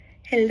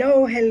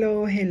Hello,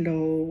 hello,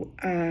 hello.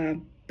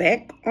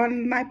 Back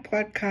on my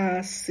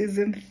podcast,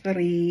 season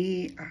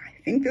 3.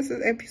 I think this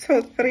is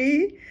episode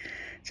 3.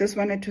 Just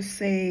wanted to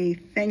say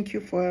thank you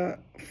for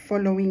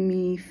following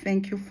me.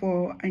 Thank you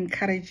for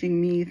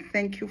encouraging me.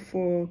 Thank you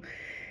for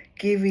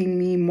giving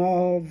me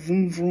more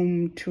vroom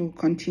vroom to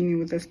continue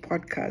with this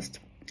podcast.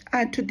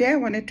 Today I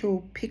wanted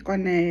to pick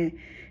on a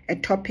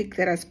topic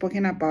that I've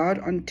spoken about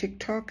on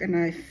TikTok and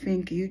I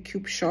think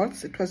YouTube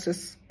Shorts. It was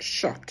just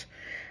short.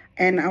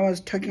 And I was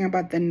talking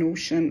about the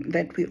notion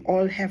that we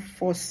all have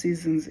 4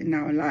 seasons in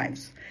our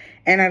lives.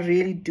 And I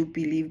really do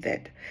believe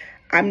that.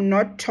 I'm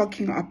not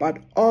talking about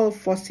all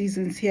 4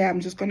 seasons here. I'm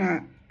just going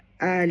to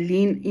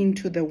lean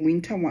into the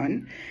winter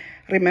one.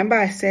 Remember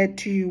I said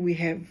to you we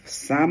have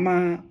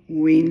summer,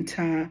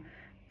 winter,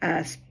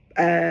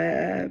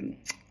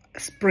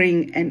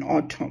 spring, and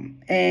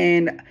autumn.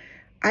 And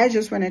I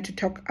just wanted to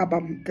talk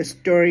about the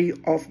story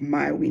of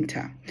my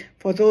winter.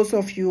 For those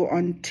of you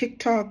on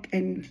TikTok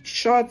and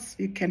Shorts,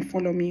 you can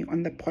follow me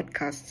on the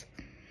podcast.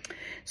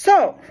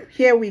 So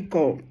here we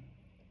go.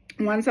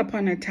 Once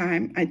upon a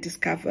time, I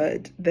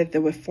discovered that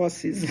there were 4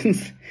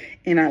 seasons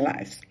in our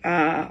lives.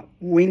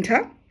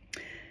 Winter,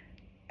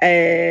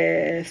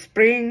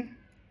 spring,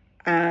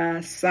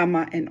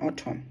 summer, and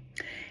autumn.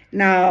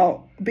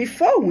 Now,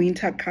 before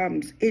winter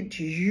comes, it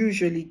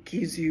usually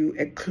gives you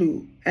a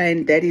clue,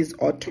 and that is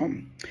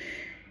autumn.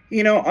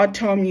 You know,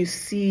 autumn, you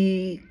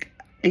see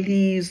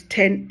leaves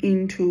turn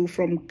into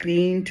from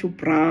green to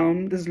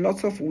brown. There's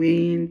lots of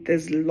wind.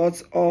 There's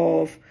lots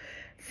of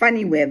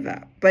funny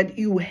weather, but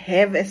you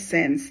have a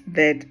sense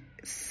that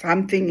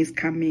something is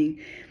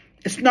coming.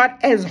 It's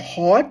not as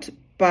hot,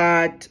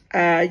 but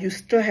you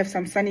still have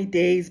some sunny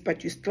days,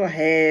 but you still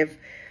have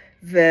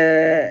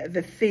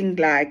the thing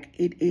like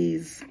it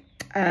is.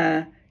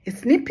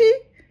 It's nippy.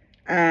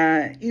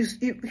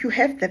 You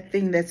have that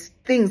thing that's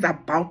things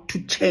about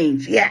to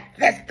change. Yeah,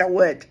 that's the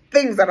word.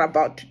 Things are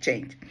about to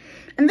change.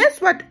 And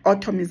that's what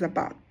autumn is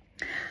about.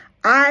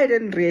 I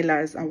didn't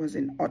realize I was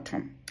in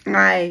autumn.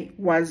 I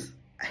was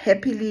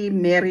happily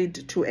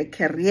married to a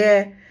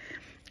career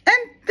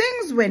and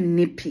things were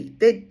nippy.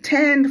 They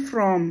turned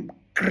from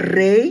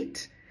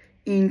great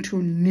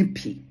into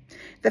nippy.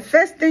 The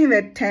first thing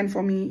that turned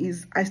for me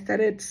is I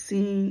started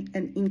seeing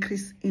an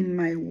increase in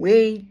my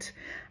weight.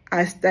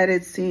 I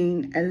started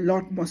seeing a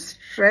lot more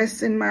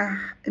stress in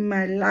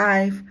my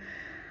life.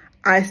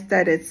 I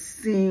started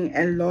seeing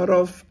a lot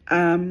of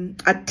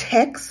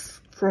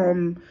attacks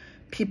from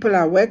people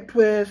I worked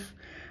with.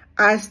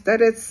 I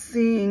started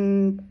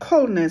seeing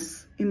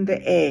coldness in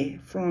the air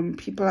from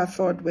people I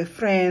thought were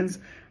friends.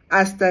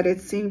 I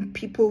started seeing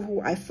people who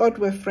I thought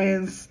were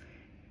friends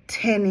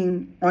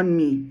turning on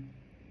me.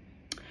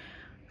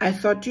 I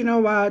thought, you know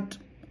what,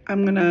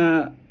 I'm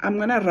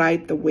gonna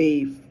ride the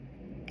wave.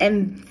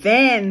 And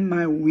then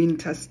my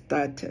winter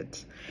started.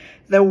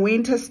 The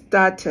winter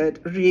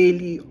started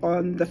really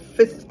on the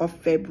 5th of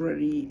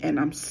February, and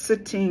I'm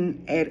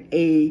sitting at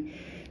a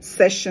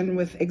session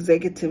with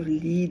executive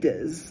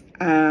leaders.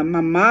 My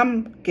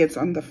mom gets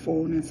on the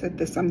phone and said,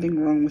 there's something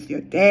wrong with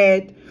your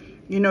dad.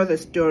 You know the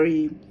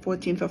story,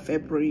 14th of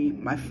February,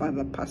 my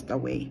father passed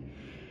away.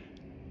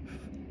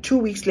 2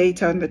 weeks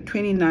later, on the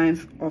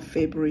 29th of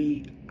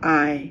February,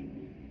 I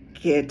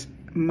get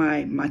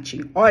my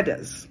marching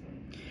orders.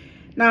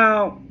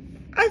 Now,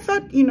 I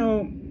thought,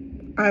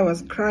 I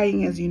was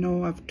crying, as you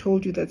know, I've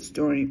told you that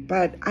story,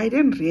 but I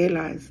didn't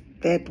realize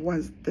that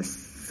was the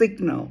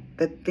signal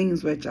that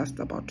things were just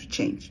about to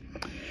change.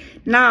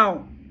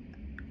 Now,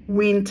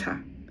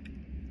 winter.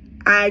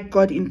 I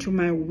got into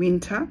my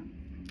winter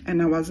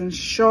and I wasn't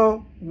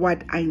sure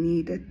what I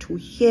needed to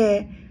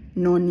hear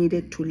nor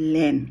needed to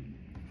learn.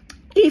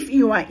 If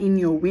you are in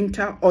your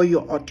winter or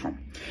your autumn,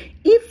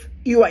 if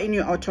you are in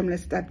your autumn,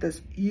 let's start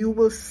this, you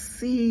will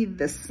see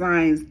the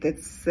signs that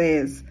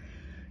says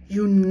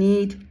you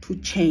need to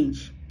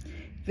change.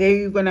 There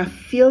you're going to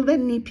feel the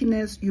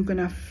nippiness, you're going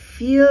to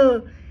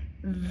feel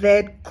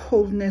that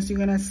coldness, you're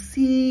going to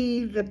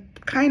see the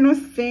kind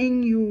of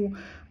thing you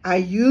are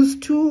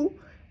used to.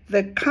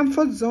 The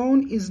comfort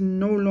zone is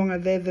no longer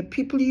there. The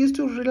people you used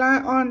to rely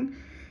on,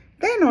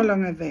 they're no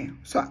longer there.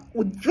 So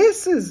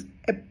this is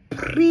a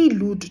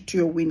prelude to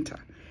your winter.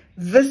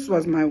 This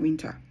was my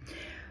winter.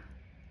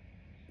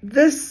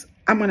 This,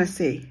 I'm going to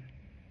say,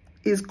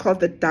 is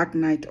called the dark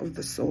night of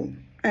the soul.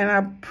 And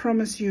I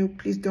promise you,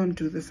 please don't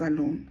do this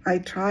alone. I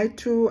try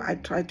to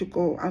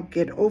go. I'll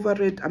get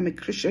over it. I'm a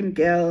Christian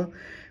girl.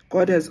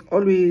 God has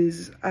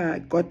always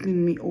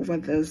gotten me over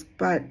this.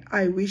 But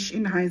I wish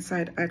in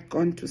hindsight I'd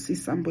gone to see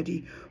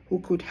somebody who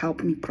could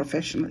help me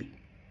professionally.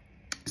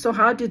 So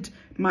how did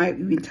my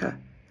winter,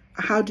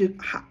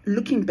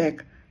 looking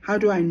back, how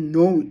do I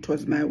know it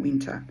was my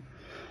winter?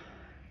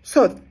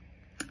 So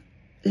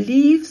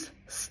leaves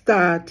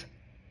start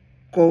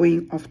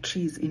going off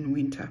trees in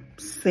winter.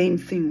 Same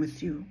thing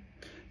with you.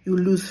 You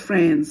lose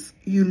friends,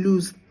 you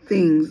lose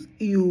things,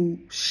 you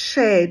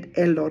shed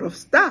a lot of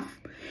stuff.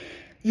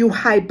 You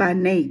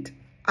hibernate.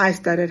 I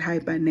started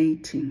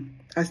hibernating.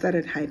 I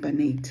started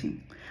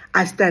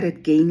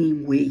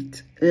gaining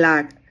weight.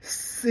 Like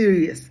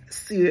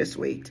serious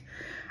weight.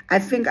 I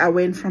think I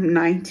went from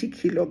 90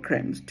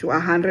 kilograms to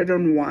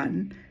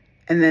 101,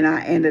 and then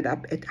I ended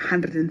up at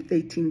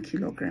 113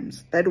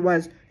 kilograms. That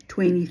was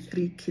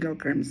 23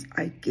 kilograms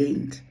I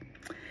gained.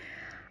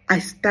 I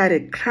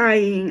started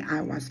crying.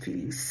 I was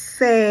feeling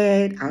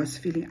sad. I was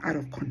feeling out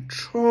of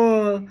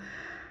control.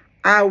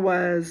 I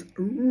was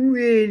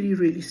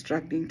really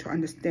struggling to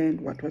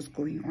understand what was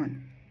going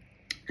on.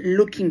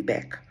 Looking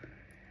back,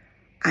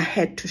 I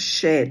had to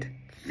shed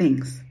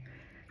things.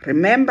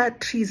 Remember,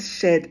 trees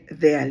shed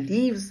their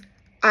leaves.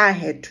 I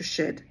had to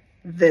shed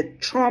the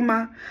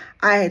trauma.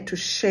 I had to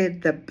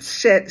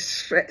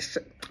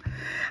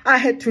I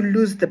had to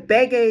lose the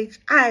baggage.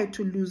 I had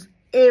to lose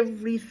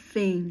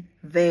everything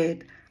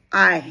that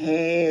I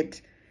had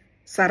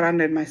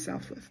surrounded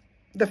myself with.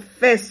 The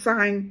first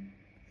sign,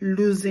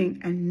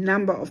 losing a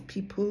number of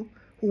people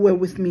who were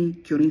with me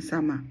during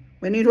summer.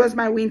 When it was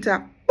my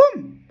winter,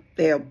 boom,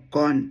 they are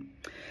gone.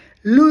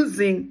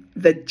 Losing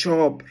the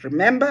job.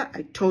 Remember,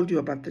 I told you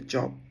about the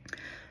job.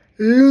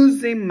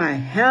 Losing my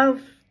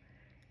health.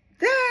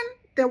 Then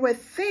there were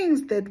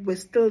things that were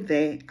still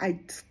there. I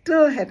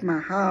still had my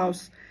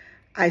house.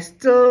 I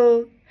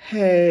still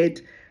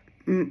had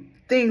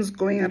things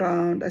going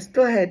around. I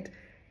still had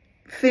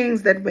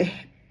things that were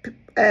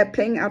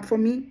playing out for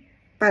me.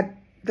 But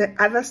the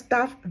other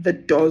stuff, the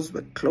doors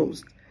were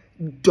closed.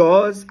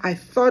 Doors I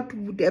thought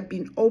would have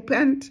been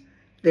opened,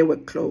 they were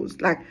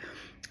closed. Like,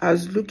 I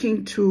was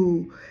looking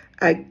to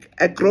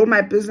grow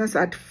my business.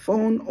 I'd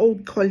phone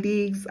old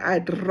colleagues.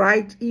 I'd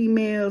write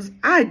emails.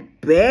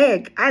 I'd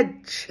beg.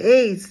 I'd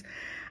chase.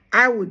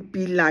 I would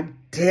be like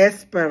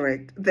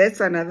desperate. That's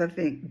another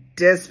thing.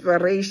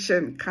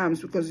 Desperation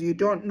comes because you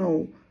don't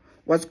know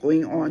what's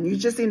going on. You're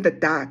just in the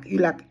dark.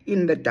 You're like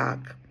in the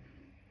dark.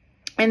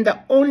 And the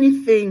only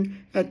thing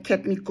that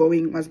kept me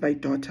going was my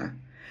daughter.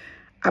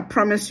 I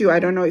promise you, I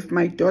don't know if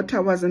my daughter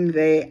wasn't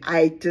there,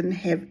 I didn't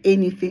have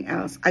anything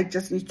else. I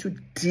just need to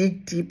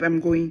dig deep. I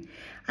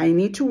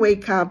need to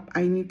wake up.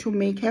 I need to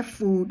make her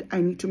food.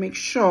 I need to make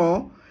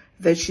sure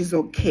that she's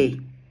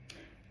okay.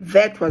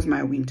 That was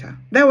my winter.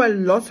 There were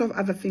lots of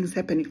other things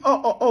happening.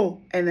 And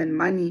then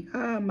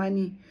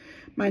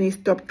money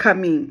stopped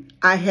coming.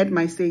 I had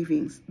my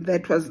savings.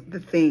 That was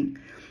the thing.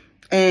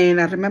 And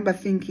I remember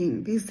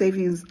thinking, these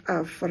savings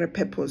are for a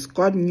purpose.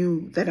 God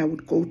knew that I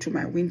would go to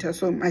my winter,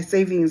 so my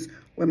savings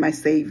were my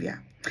savior.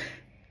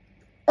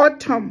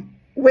 Autumn,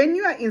 when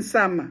you are in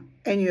summer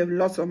and you have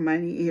lots of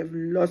money, you have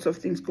lots of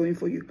things going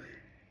for you,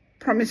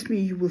 promise me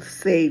you will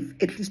save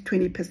at least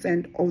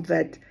 20% of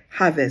that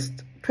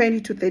harvest, 20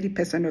 to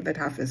 30% of that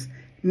harvest.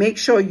 Make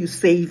sure you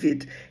save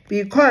it,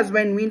 because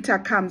when winter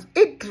comes,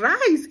 it dries.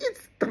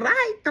 It's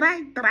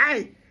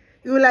dry.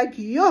 You're like,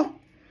 yo.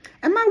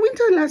 And my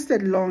winter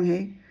lasted long,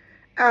 hey?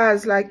 I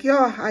was like,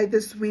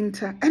 this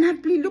winter. And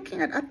I'd be looking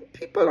at other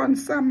people on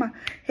summer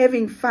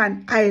having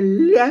fun. I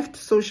left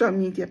social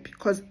media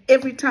because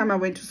every time I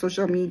went to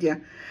social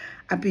media,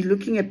 I'd be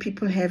looking at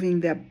people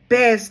having their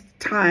best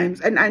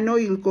times. And I know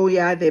you'll go,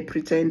 they're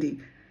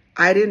pretending.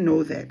 I didn't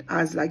know that.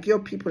 I was like,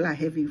 people are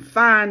having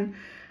fun.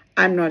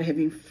 I'm not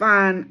having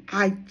fun.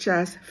 I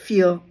just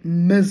feel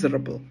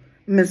miserable.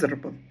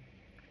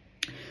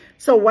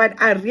 So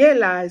what I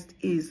realized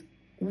is,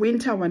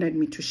 winter wanted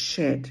me to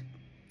shed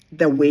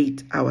the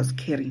weight I was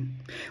carrying.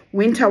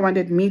 Winter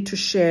wanted me to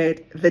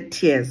shed the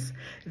tears,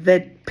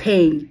 the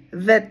pain,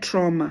 the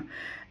trauma,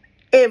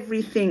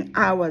 everything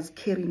I was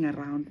carrying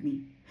around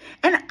me.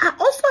 And I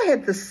also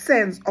had the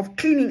sense of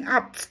cleaning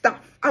up stuff.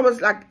 I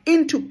was like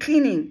into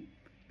cleaning,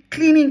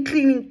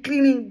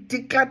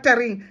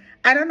 decluttering.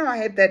 I don't know, I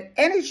had that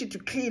energy to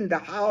clean the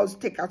house,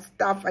 take out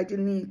stuff I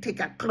didn't need, take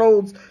out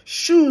clothes,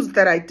 shoes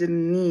that I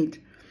didn't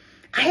need.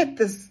 I had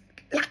this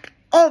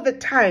all the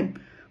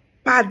time,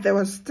 but there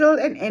was still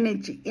an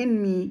energy in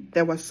me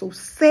that was so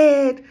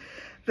sad.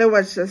 There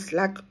was just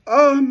like,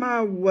 oh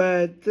my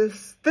word,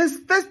 this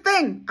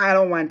thing, I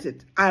don't want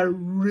it. I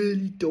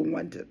really don't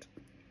want it.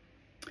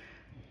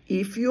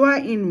 If you are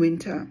in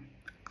winter,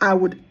 I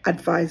would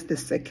advise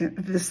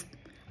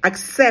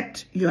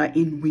accept you are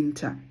in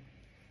winter.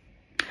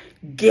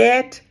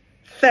 Get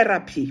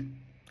therapy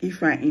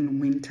if you are in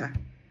winter.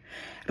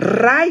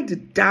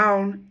 Write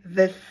down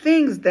the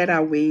things that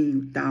are weighing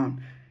you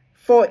down.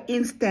 For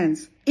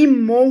instance,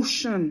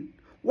 emotion.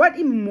 What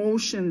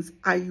emotions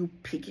are you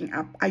picking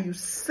up? Are you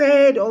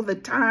sad all the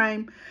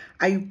time?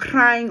 Are you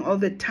crying all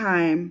the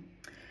time?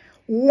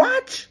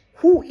 Watch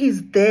who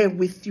is there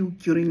with you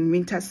during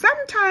winter.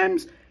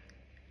 Sometimes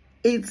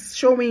it's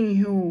showing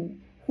you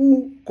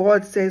who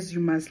God says you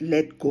must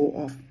let go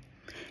of.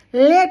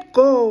 Let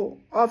go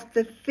of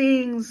the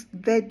things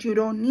that you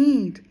don't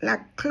need,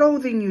 like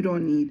clothing you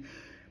don't need,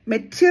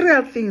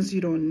 material things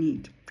you don't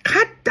need.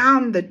 Cut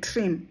down the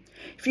trim.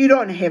 If you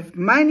don't have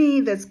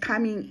money that's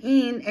coming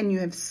in and you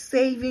have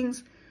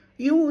savings,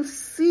 you will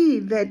see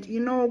that,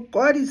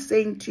 God is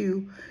saying to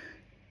you,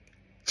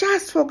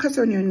 just focus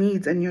on your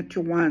needs and your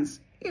wants.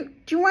 Do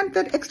you want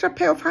that extra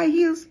pair of high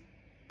heels?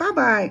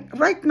 Bye-bye.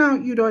 Right now,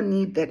 you don't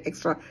need that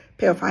extra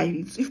pair of high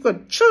heels. You've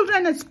got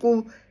children at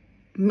school.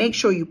 Make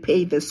sure you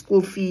pay the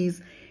school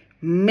fees.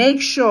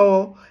 Make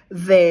sure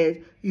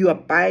that you are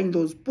buying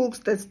those books,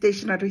 that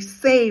stationery.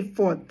 Save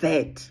for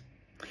that.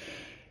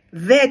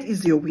 That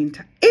is your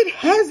winter. It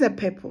has a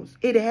purpose.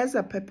 It has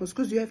a purpose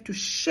because you have to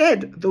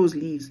shed those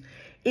leaves.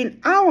 In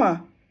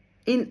our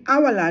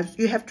lives,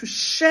 you have to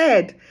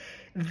shed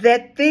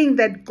that thing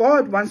that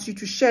God wants you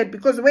to shed,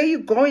 because where you're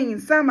going in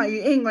summer,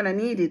 you ain't gonna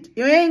need it.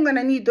 You ain't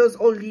gonna need those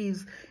old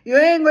leaves. You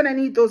ain't gonna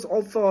need those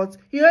old thoughts.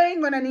 You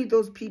ain't gonna need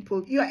those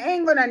people. You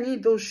ain't gonna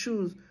need those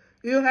shoes.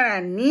 You're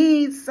gonna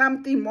need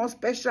something more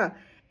special.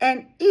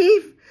 And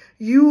if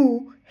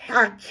you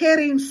are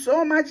carrying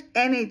so much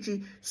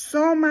energy,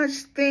 so much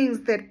things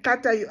that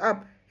clutter you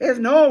up, there's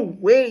no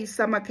way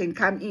summer can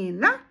come in.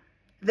 Nah,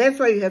 that's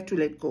why you have to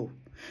let go.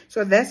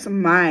 So that's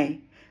my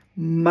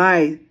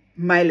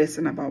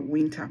lesson about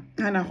winter,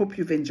 and I hope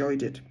you've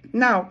enjoyed it.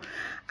 Now,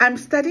 I'm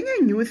starting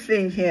a new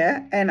thing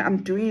here, and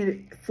I'm doing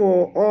it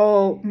for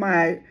all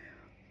my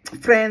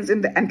friends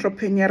in the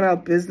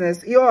entrepreneurial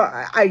business.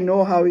 I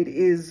know how it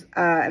is,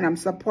 and I'm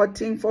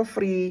supporting for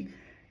free.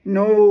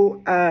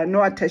 No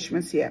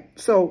attachments here.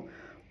 So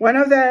one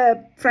of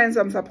the friends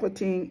I'm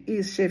supporting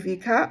is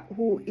Shevika,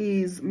 who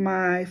is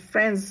my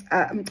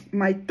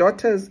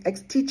daughter's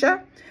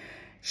ex-teacher.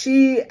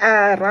 She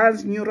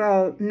runs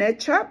Neural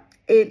Nature.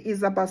 It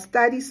is about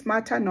study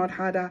smarter, not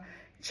harder.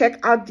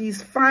 Check out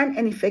these fun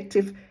and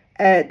effective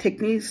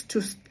techniques to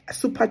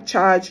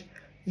supercharge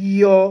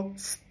your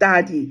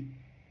study.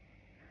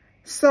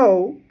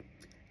 So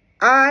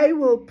I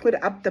will put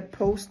up the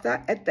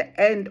poster at the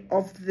end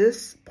of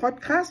this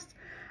podcast.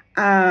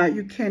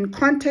 You can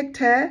contact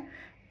her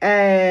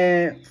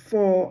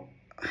for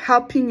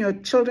helping your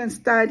children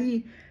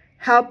study,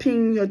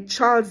 helping your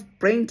child's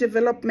brain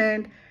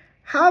development,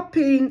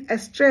 helping a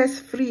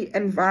stress-free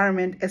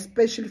environment,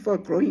 especially for a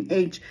growing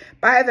age.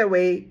 By the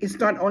way, it's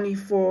not only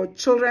for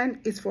children,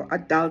 it's for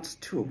adults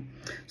too.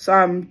 So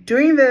I'm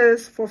doing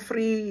this for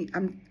free.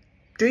 I'm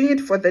doing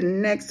it for the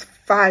next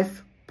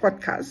 5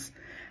 podcasts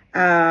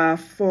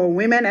for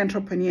women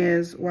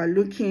entrepreneurs who are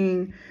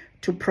looking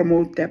to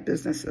promote their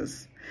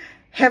businesses.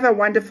 Have a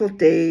wonderful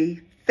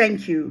day.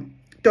 Thank you.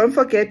 Don't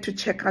forget to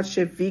check out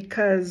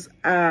Shevika's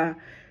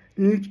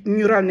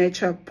Neural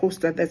Nature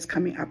poster that's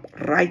coming up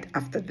right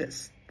after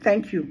this.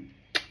 Thank you.